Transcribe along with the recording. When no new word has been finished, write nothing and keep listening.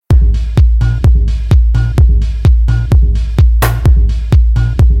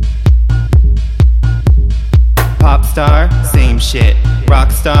shit.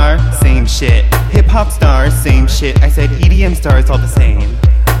 Rock star, same shit. Hip hop star, same shit. I said EDM stars, all the same.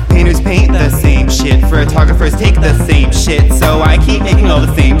 Painters paint the same shit. Photographers take the same shit. So I keep making all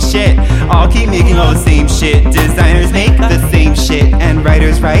the same shit. I'll keep making all the same shit. Designers make the same shit. And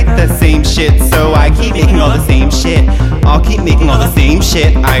writers write the same shit. So I keep making all the same shit. I'll keep making all the same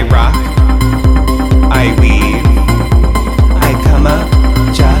shit. I rock, I weave, I come up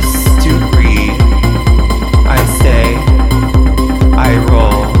just to breathe. I stay, I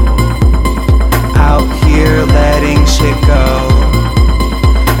roll, out here letting shit go.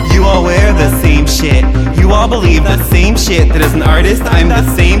 You all wear the same shit. You all believe the same shit. That as an artist, I'm the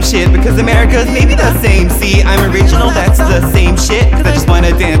same shit. Because America's maybe the same. See, I'm original, that's the same shit. Cause I just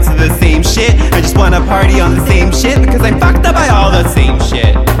wanna dance to the same shit. I just wanna party on the same shit. Because I'm fucked up by all the same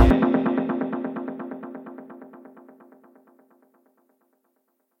shit.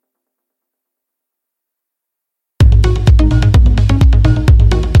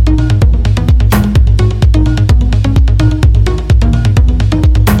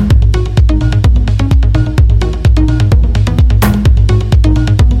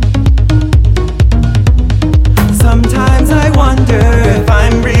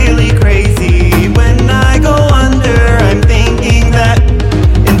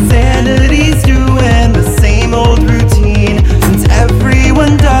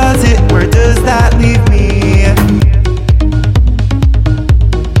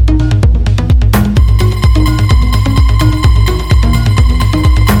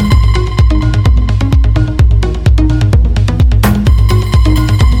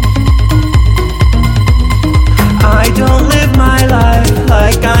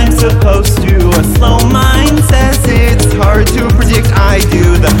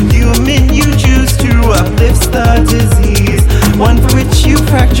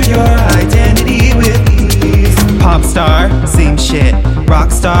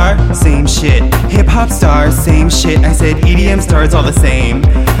 Same shit. Hip hop stars, same shit. I said EDM stars, all the same.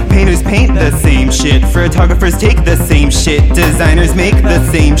 Painters paint the same shit. Photographers take the same shit. Designers make the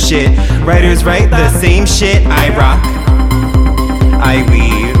same shit. Writers write the same shit. I rock, I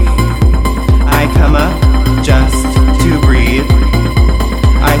weave, I come up just to breathe.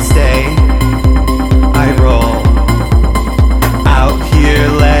 I stay, I roll, out here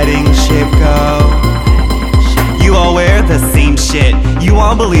letting shit go. You all wear the same shit. You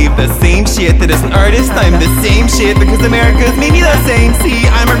all believe the same shit. That as an artist, I'm the same shit. Because America's maybe the same. See,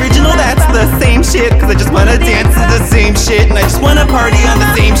 I'm original, that's the same shit. Cause I just wanna dance to the same shit. And I just wanna party on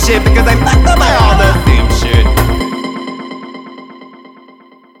the same shit. Because I'm fucked up by all the same shit.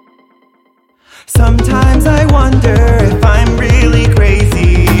 Sometimes I wonder if I'm really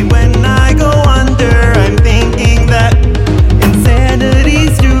crazy. When I go under, I'm thinking that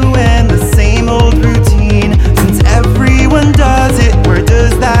insanity's doing the same old routine. Since everyone does it, where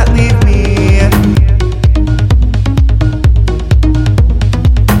does that leave me?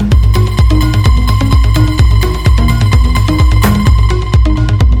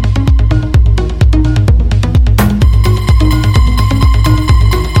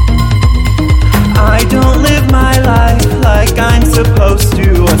 I don't live my life like I'm supposed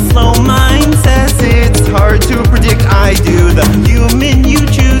to. A slow mind says it's hard to predict. I do. The human you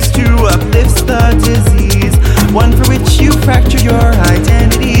choose to uplifts the disease, one for which you fracture your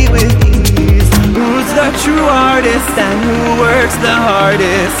identity with ease. Who's the true artist and who works the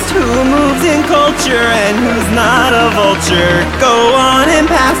hardest? Who moves in culture and who's not a vulture? Go on and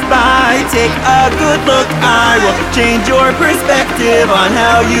pass by, take a good look. I will change your perspective on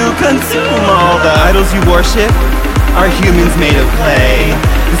how you consume. All the idols you worship are humans made of clay.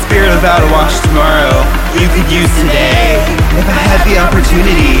 The spirit of out of wash tomorrow you could use today. If I had the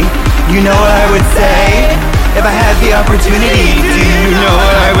opportunity, you know what I would say. If I had the opportunity, do you know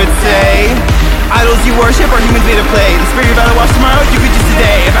what I would say? Idols you worship are humans made of clay. The spirit of out of wash tomorrow you could use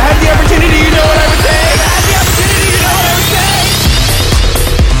today. If I had the opportunity, you know what I would say. If I had the opportunity, you know what I would say.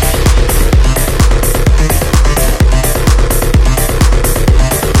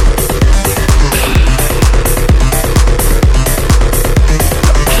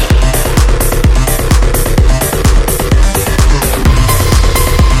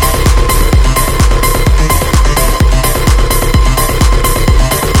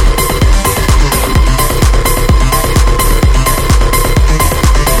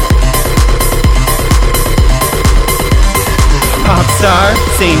 Pop star,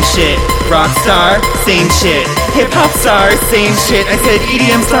 same shit. Rock star, same shit. Hip hop star, same shit. I said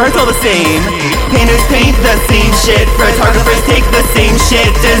EDM stars, all the same. Painters paint the same shit. Photographers take the same shit.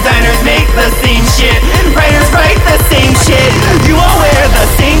 Designers make the same shit. Writers write the same shit. You all wear the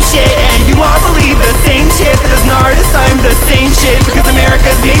same shit, and you all believe the same shit. That as an artist, I'm the same shit.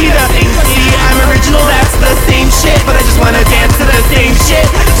 vida.